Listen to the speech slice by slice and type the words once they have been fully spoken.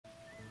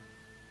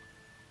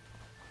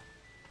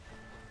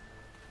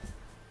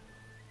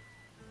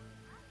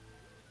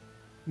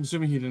I'm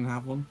assuming he didn't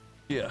have one.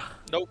 Yeah.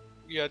 Nope.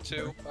 You had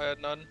two. I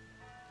had none.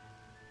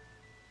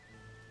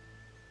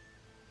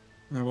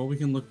 Alright, well, we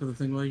can look for the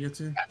thing while you get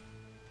to.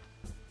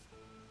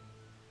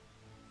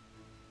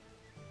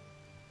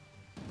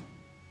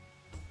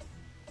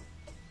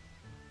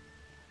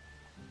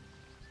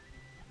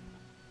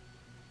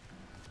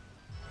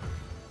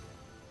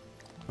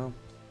 Oh,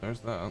 there's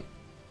that.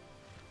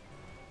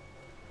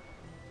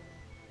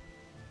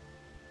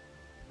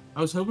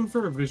 I was hoping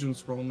for a vision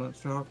scroll in that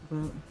shop,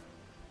 but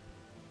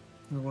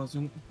there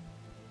wasn't.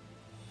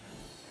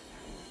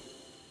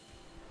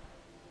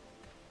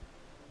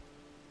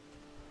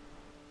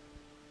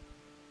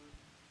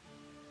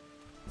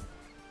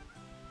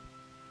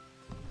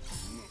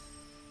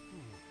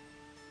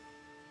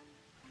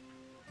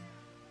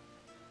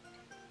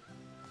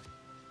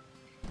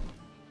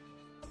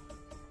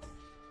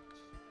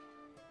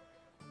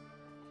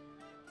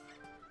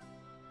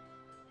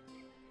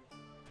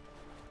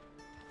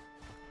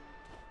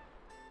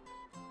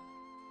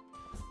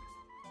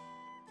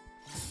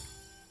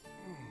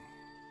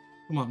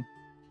 Come on.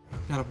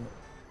 Catapult.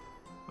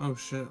 Oh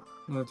shit.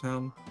 Another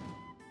town.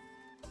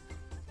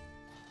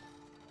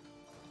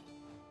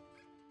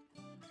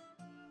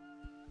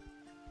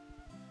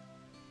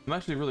 I'm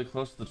actually really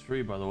close to the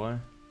tree, by the way.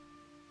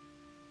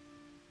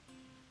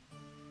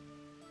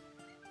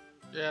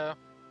 Yeah.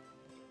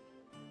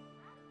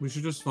 We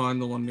should just find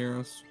the one near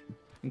us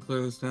and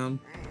clear this town.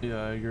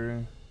 Yeah, I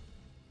agree.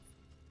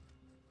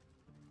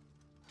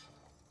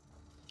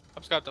 I've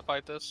just got to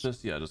fight this.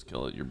 Just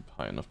kill it. You're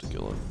high enough to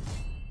kill it.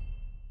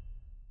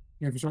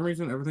 Yeah, for some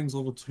reason everything's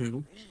level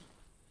 2.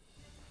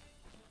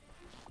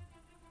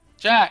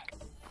 Jack!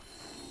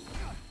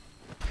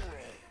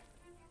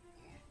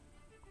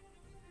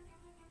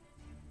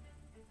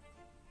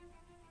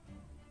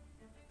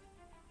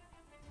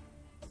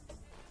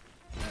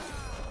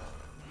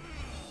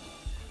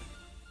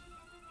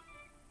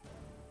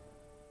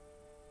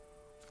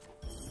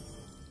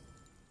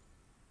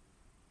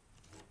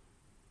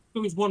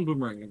 There was one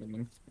boomerang in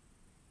there.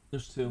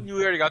 There's two. You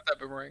already got that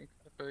boomerang,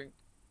 I think.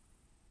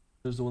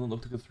 There's the one that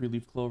looked like a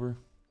 3-leaf clover.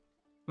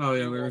 Oh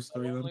yeah, You there's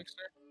want 3 that of one, them.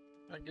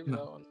 Linkster? I give you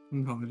that one.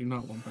 No, I do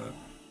not want that.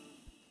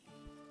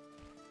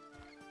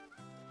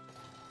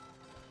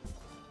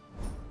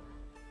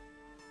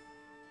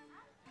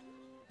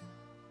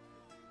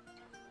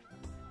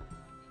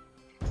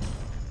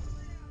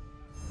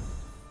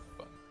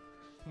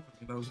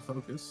 Okay, that was a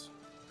focus.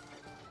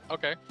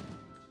 Okay.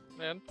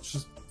 Man. It's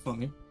just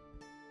funny.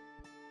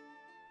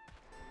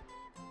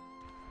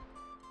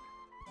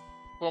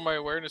 Well, my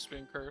awareness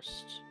being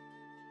cursed.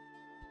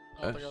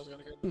 I don't think I was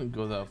gonna get. I didn't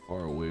go that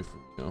far away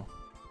from you.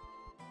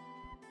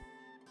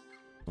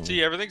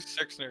 See, everything's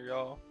 6 near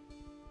y'all.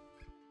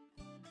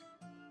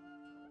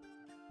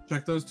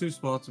 Check those 2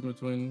 spots in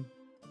between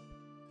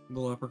the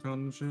leprechaun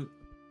and shit.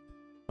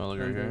 Oh, look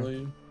right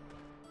here.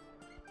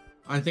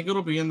 I think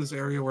it'll be in this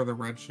area where the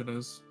red shit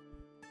is.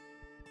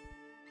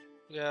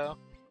 Yeah.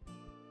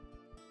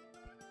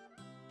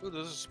 Ooh,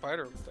 there's a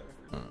spider up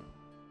there.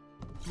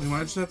 We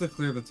might just have to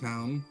clear the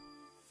town.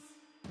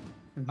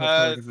 And hope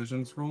for like a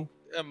vision scroll.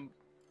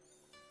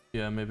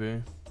 Yeah,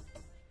 maybe.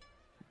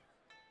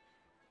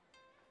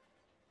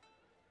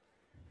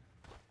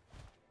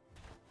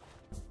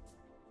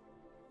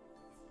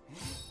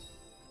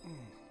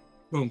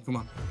 Boom, come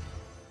on.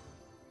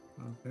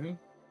 Okay.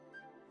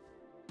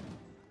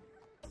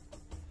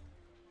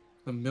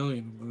 A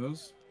million of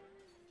those.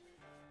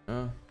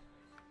 Yeah.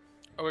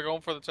 Are we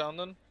going for the town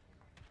then?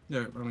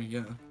 Yeah, I mean,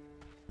 yeah.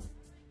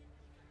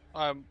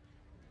 I'm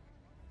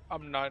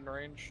not in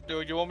range.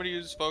 Do you want me to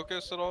use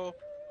focus at all?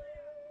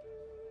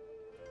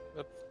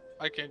 If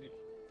I can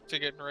to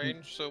get in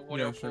range, so when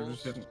Yeah, sure,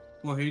 just hit.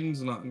 Well,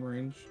 Hayden's not in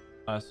range.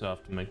 I still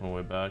have to make my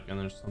way back, and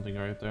there's something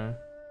right there.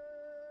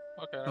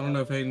 Okay. I don't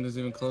know if Hayden is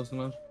even close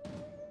enough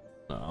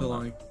No, to I'm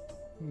not. like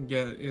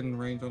get in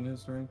range on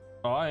his turn.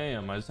 Oh, I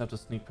am. I just have to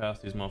sneak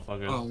past these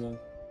motherfuckers. Oh well.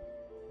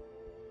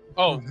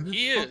 Oh, How the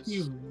he fuck is. do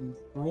you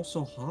roll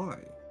so high?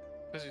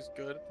 Because he's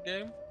good at the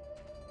game.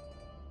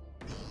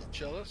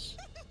 Jealous.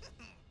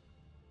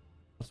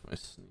 What's my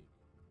sneak?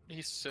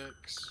 He's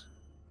 6.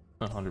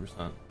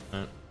 100%.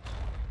 Right.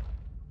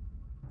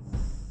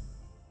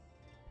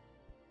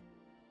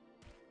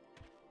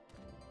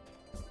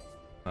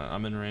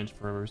 I'm in range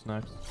for whoever's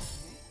next.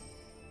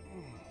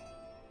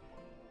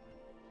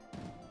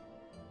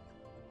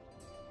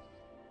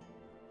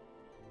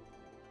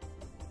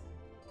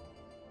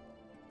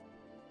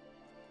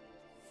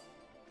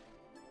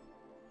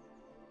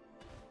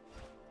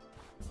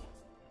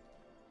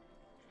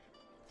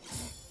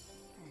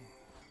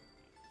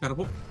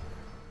 Catapult.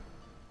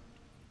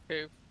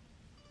 Okay.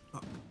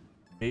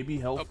 Maybe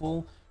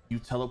helpful. You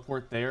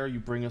teleport there, you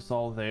bring us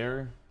all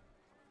there.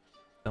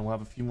 Then we'll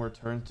have a few more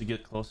turns to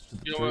get closer to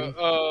the You tree.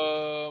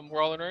 know,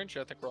 we're all in range?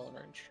 Yeah, I think we're all in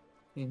range.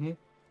 Mm-hmm.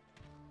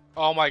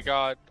 Oh my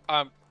god.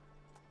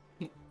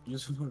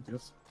 Use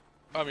focus.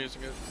 I'm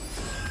using it.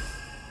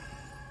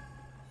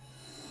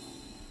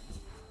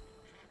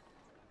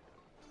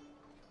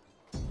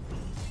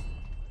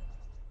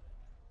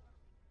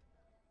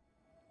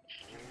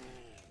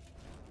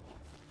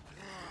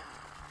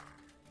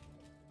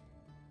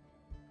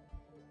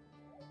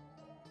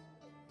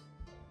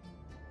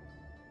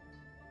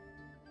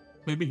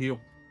 Maybe heal.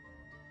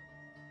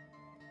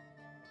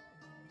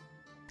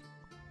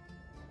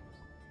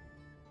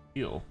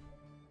 Heal.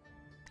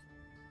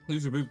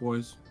 These are big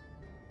boys.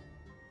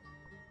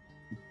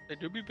 They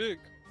do be big.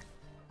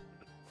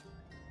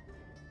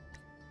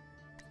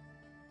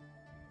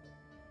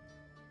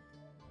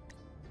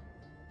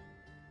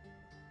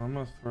 I'm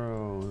gonna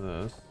throw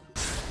this.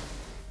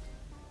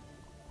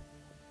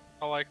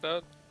 I like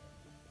that.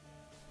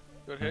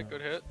 Good hit,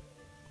 good hit.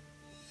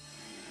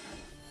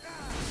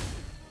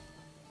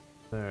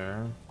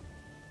 There.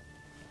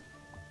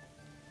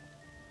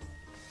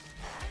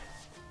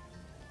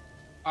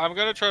 I'm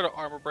gonna try to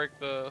armor break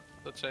the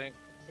tank,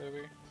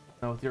 maybe.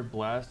 Now with your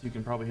blast, you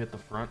can probably hit the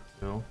front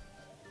too.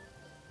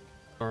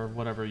 Or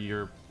whatever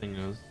your thing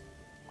is.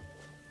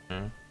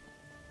 Yeah.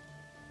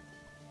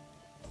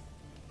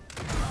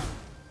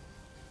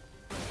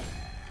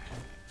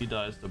 He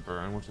dies to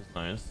burn, which is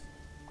nice.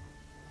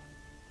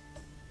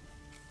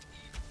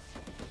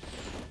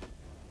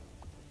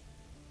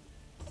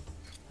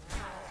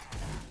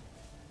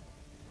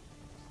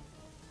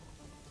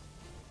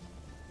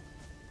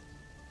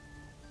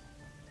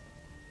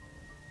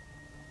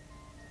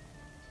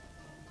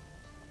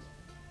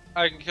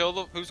 I can kill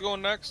the. Who's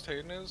going next?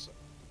 Hayden is.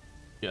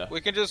 Yeah.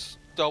 We can just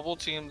double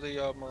team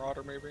the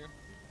Marauder, maybe.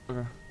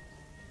 Okay.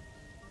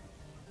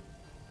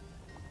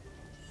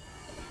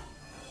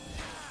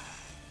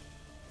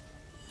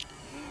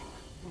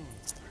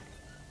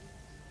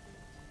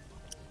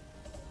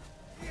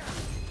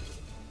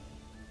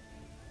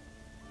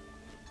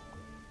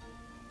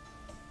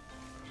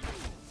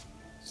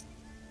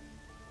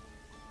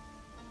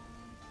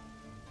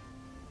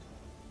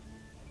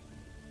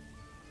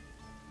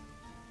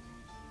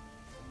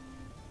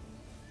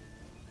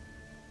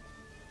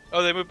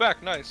 Oh, they moved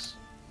back. Nice.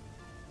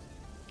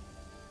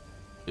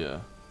 Yeah.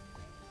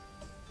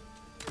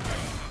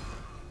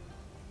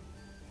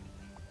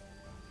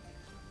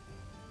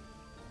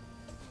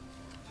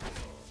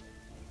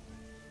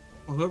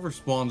 Well, whoever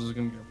spawns is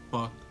gonna get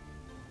fucked.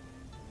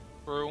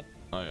 True.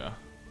 Oh yeah.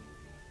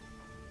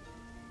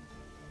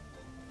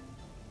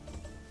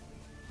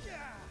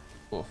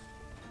 Oof.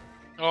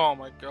 Oh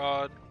my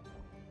god.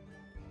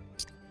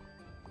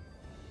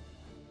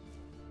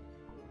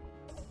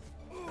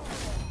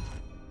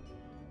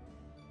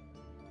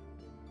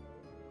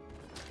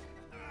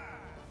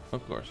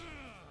 Of course.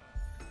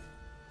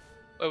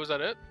 Oh, was that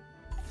it?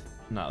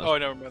 Nah. Oh,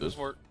 never mind. This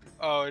work.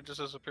 Oh, it just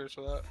disappears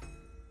for that.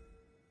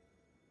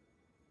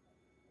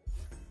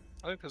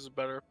 I think this is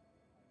better.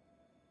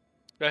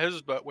 Yeah, his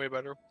is way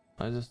better.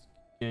 I just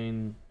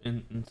gain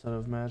instead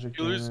of magic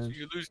You damage.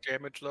 you lose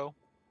damage though.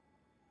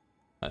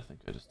 I think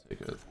I just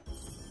take it.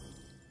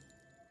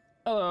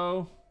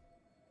 Hello.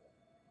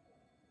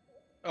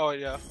 Oh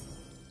yeah.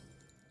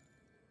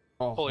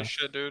 Oh, Holy that's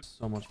shit, dude.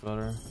 so much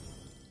better.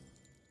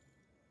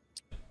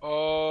 Um.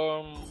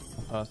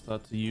 I'll pass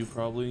that to you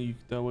probably.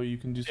 That way you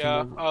can do some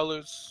Yeah, more. I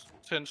lose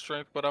 10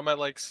 strength, but I'm at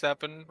like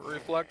 7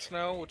 reflex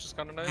now, which is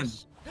kind of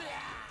nice.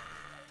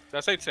 Did I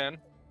say 10?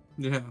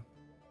 Yeah.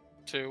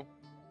 2.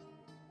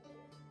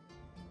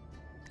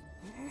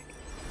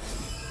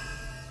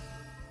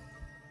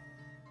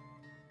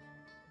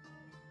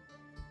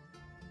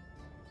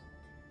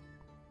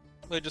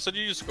 They just said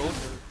you use gold.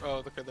 Oh,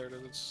 okay, there it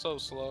is. It's so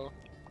slow.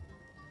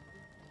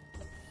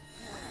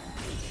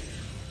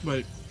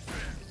 Wait.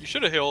 You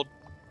should have healed.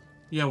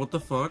 Yeah, what the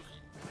fuck?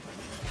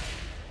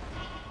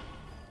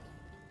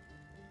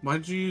 Why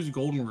did you use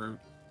golden root?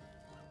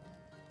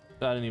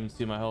 I didn't even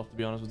see my health, to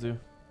be honest with you.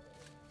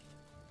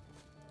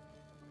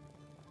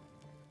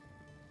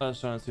 I was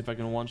trying to see if I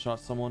can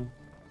one-shot someone.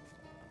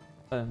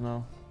 I don't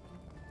know.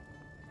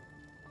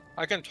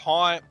 I can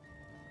taunt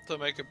to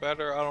make it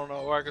better. I don't know.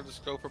 Or I could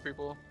just go for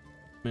people.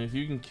 I mean, if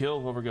you can kill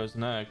whoever goes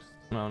next.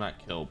 No,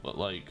 not kill, but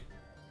like...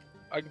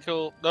 I can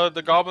kill the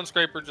Goblin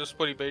Scraper. Just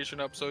put evasion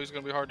up, so he's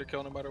gonna be hard to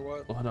kill no matter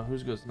what. Well, no, who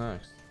goes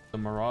next? The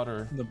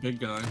Marauder. The big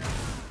guy.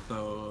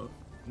 So,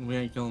 we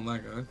ain't killing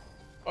that guy.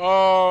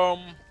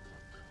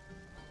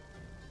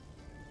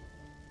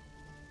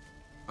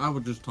 I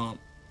would just taunt.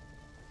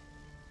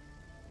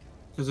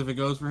 Because if it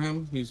goes for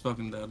him, he's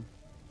fucking dead.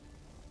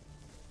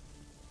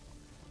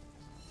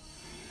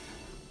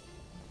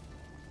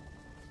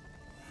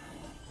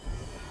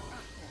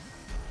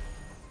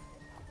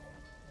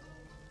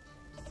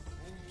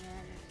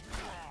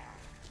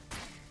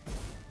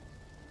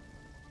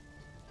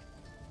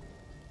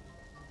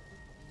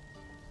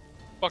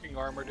 Fucking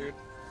armor, dude.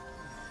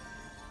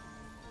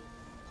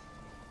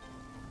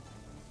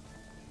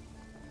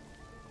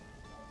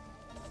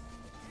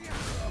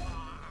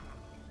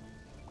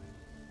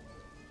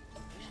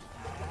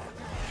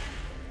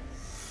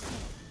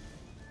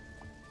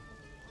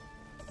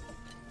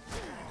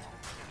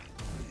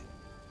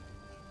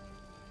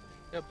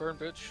 Yeah, burn,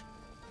 bitch.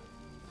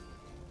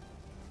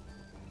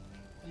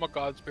 I'm a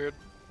Godspeed.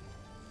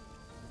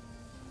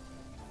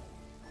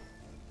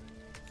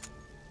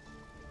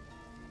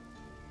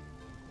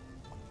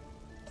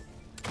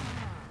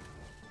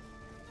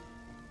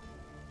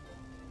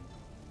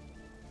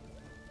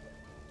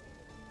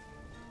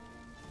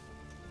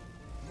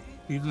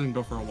 He didn't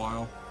go for a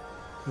while.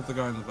 Hit the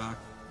guy in the back.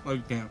 Oh,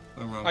 you can't.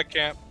 Oh, well. I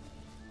can't.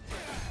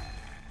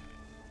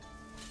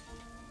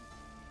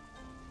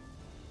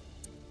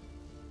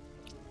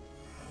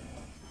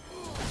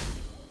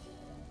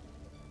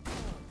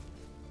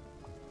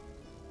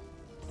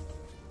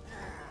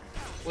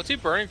 What's he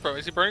burning from?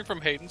 Is he burning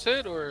from Hayden's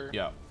hit or?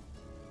 Yeah.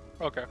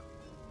 Okay.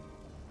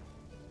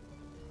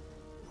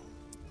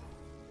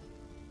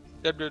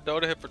 That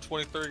would have hit for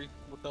 20-30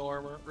 with no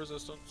armor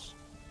resistance.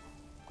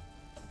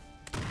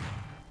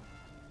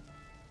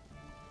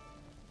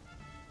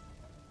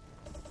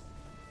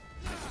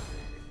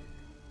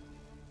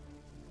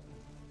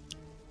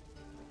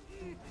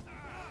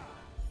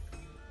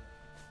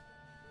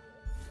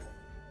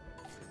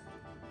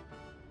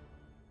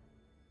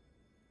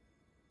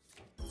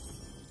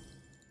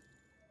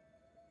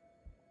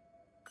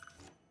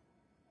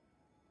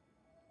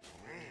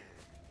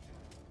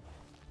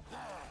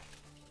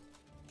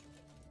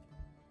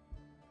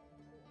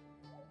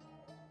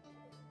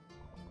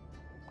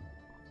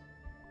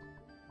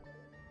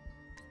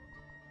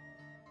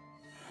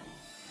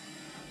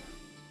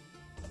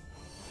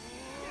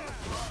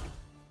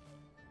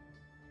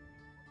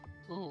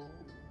 Ooh.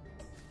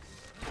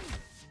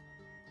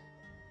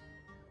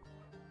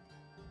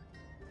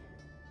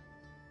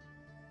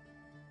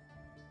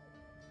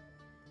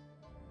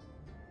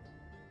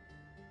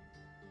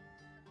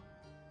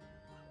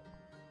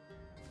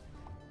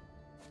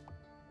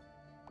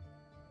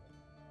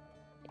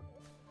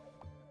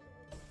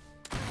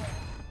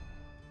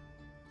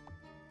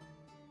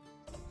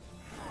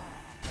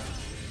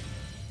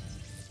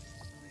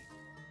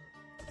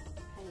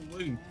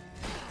 Holy.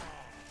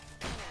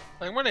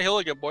 I'm gonna heal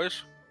again,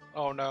 boys.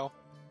 Oh no.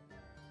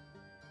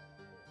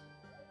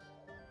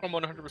 I'm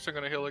 100%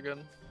 gonna heal again.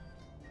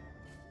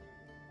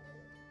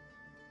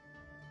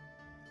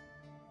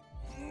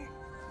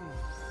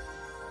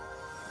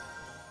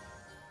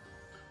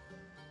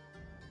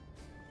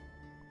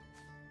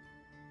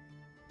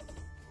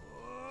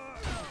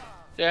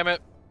 Damn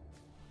it.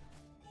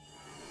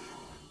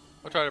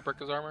 I'll try to break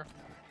his armor.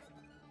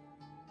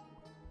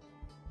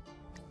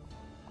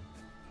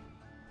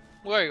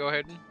 There you go,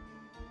 Hayden.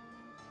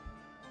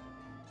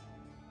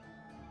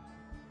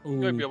 You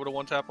might be Ooh, able to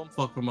one-tap him.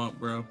 fuck him up,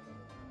 bro.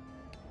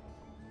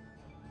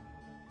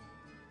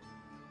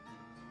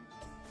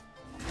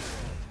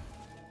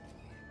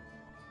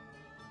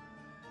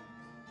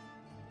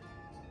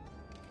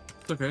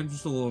 It's okay,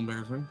 just a little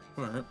embarrassing.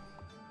 Alright.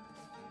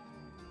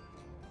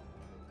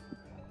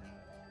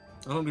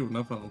 I don't do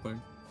enough, I don't think.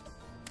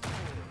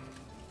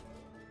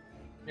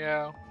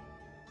 Yeah.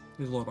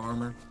 He's a lot of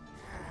armor.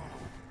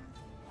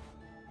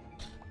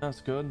 That's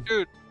good.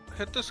 Dude,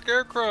 hit the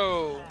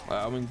scarecrow.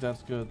 I mean,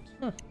 that's good.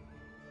 Huh.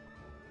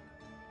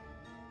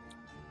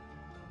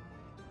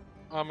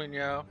 I mean,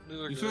 yeah. These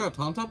are You good. still got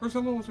Tom Top or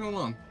something? What's going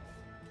on?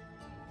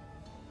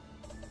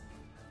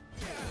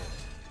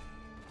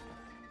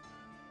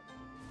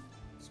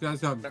 This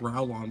guy's got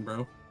growl on,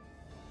 bro.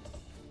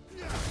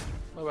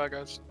 My bad,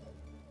 guys.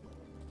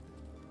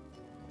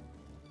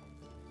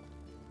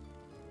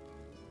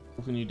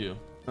 What can you do?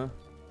 Huh?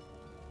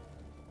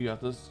 You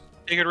got this?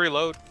 You can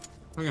reload.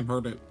 I can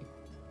hurt it.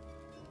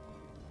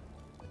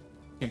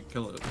 Can't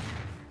kill it.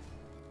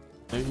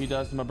 Maybe he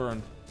dies to my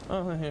burn.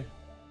 Oh, here.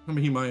 I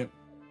mean, he might.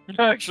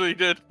 Actually, he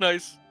did.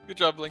 Nice. Good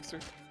job,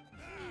 Linkster.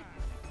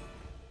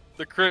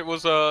 The crit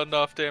was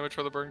enough damage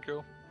for the burn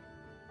kill.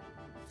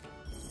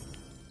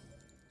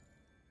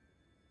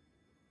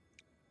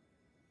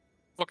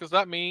 Fuck, is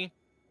that me?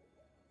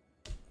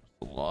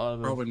 A lot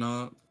of Probably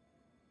not.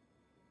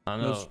 I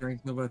No know.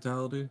 strength, no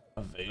vitality.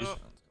 Evasion.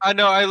 I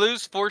know, I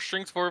lose 4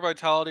 strength, 4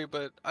 vitality,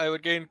 but I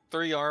would gain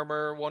 3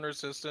 armor, 1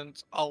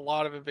 resistance, a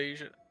lot of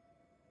evasion.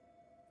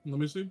 Let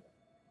me see.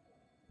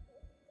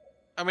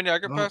 I mean, yeah, I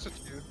could pass it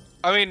to you.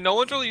 I mean, no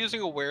one's really using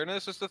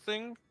awareness is the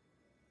thing.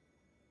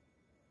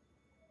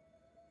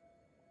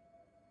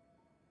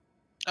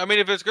 I mean,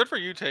 if it's good for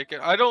you, take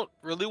it. I don't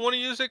really want to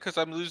use it because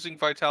I'm losing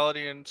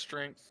vitality and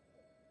strength.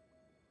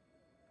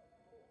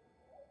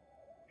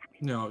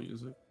 Yeah, I'll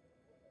use it.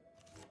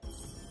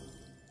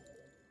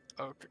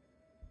 Okay.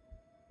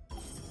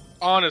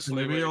 Honestly,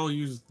 Maybe wait. I'll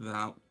use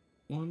that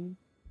one.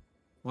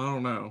 Well, I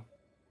don't know.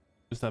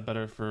 Is that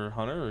better for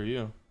Hunter or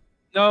you?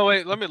 No,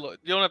 wait, let me look.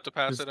 You don't have to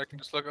pass Just it. I can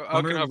just look. I can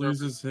Hunter hover.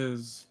 loses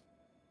his.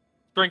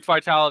 Strength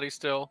vitality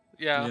still.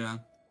 Yeah. Yeah.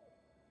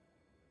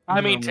 I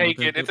Yeah, mean, I'm gonna take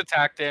it. take It's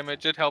attack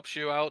damage. It helps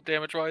you out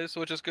damage-wise,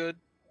 which is good.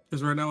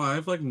 Because right now I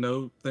have like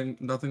nothing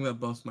that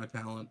buffs my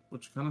talent,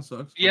 which kind of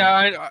sucks. but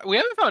Yeah, we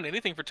haven't found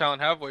anything for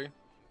talent, have we?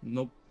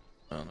 Nope.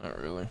 Oh, not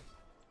really.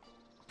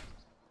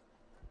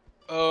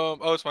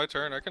 Oh, it's my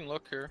turn. I can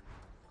look here.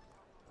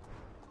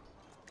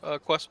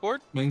 Quest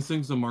board. Main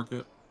thing's the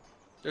market.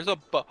 There's a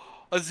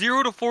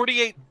 0 to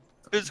 48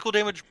 physical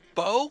damage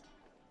bow.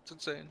 It's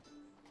insane.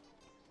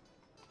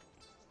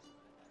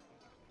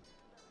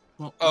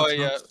 Well, Oh that's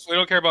yeah, nuts. we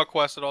don't care about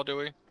quests at all, do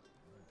we?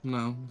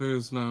 No,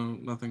 there's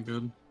nothing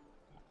good.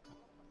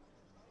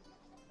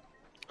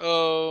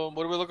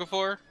 What are we looking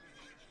for?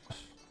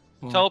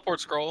 Well, Teleport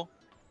scroll.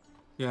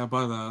 yeah,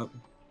 buy that.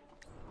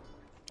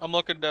 I'm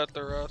looking at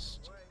the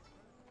rest.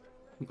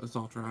 It's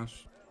all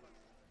trash.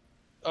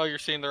 Oh, you're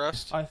seeing the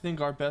rest? I think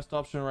our best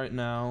option right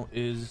now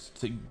is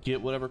to get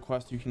whatever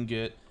quest you can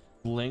get.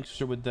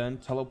 Linkster would then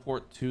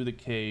teleport to the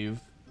cave,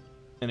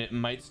 and it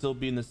might still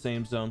be in the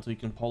same zone, so he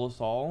can pull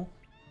us all,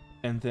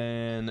 and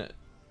then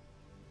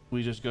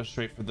we just go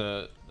straight for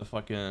the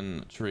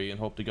fucking tree and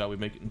hope to God we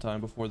make it in time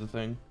before the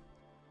thing.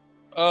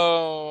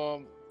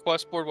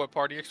 Quest board, what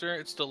party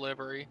experience? It's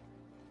delivery.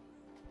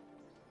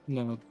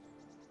 No.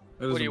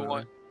 What do you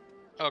want?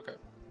 Okay.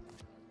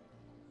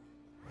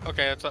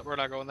 Okay, that's not, we're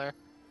not going there.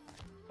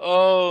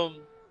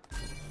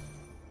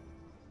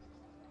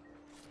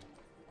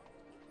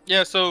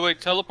 Yeah, so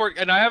wait, teleport,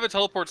 and I have a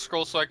teleport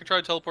scroll, so I can try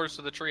to teleport us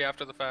to the tree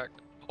after the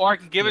fact. Or I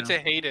can give it to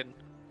Hayden,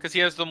 because he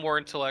has the more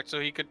intellect, so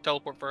he could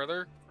teleport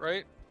further,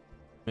 right?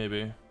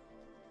 Maybe.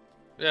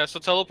 Yeah, so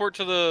teleport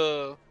to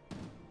the...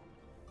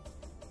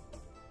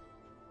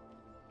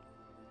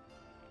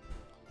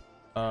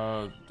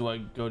 Do I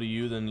go to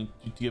you, then you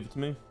give it to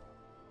me?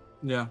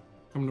 Yeah,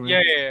 come to me.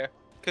 Yeah.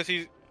 Because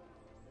he's...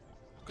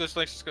 Because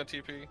Link's just gonna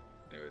TP.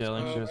 Anyways, Yeah,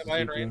 Link's just am I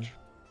in TP. range?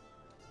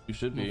 You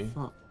should be.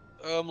 Oh, fuck.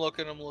 I'm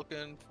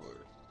looking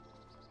for...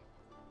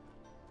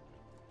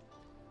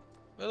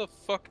 Where the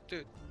fuck,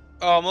 dude?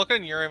 Oh, I'm looking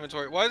in your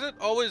inventory. Why is it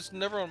always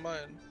never on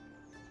mine?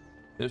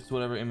 It's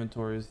whatever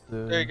inventory is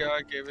the... There you go,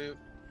 I gave it.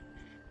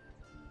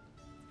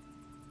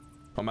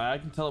 Oh man, I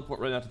can teleport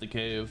right out to the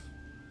cave.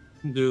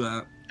 Do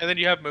that. And then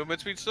you have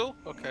movement speed still?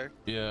 Okay.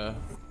 Yeah.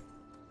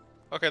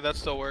 Okay, that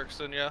still works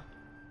then, yeah.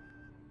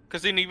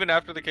 Because then even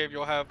after the cave,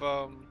 you'll have,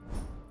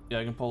 Yeah,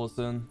 I can pull us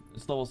in.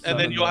 It's level 7 and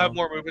then you'll have now.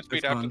 more movement speed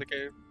It's after fun. the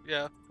cave.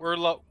 Yeah, we're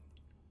low.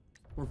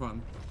 We're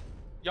fun.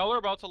 Y'all are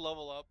about to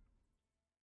level up.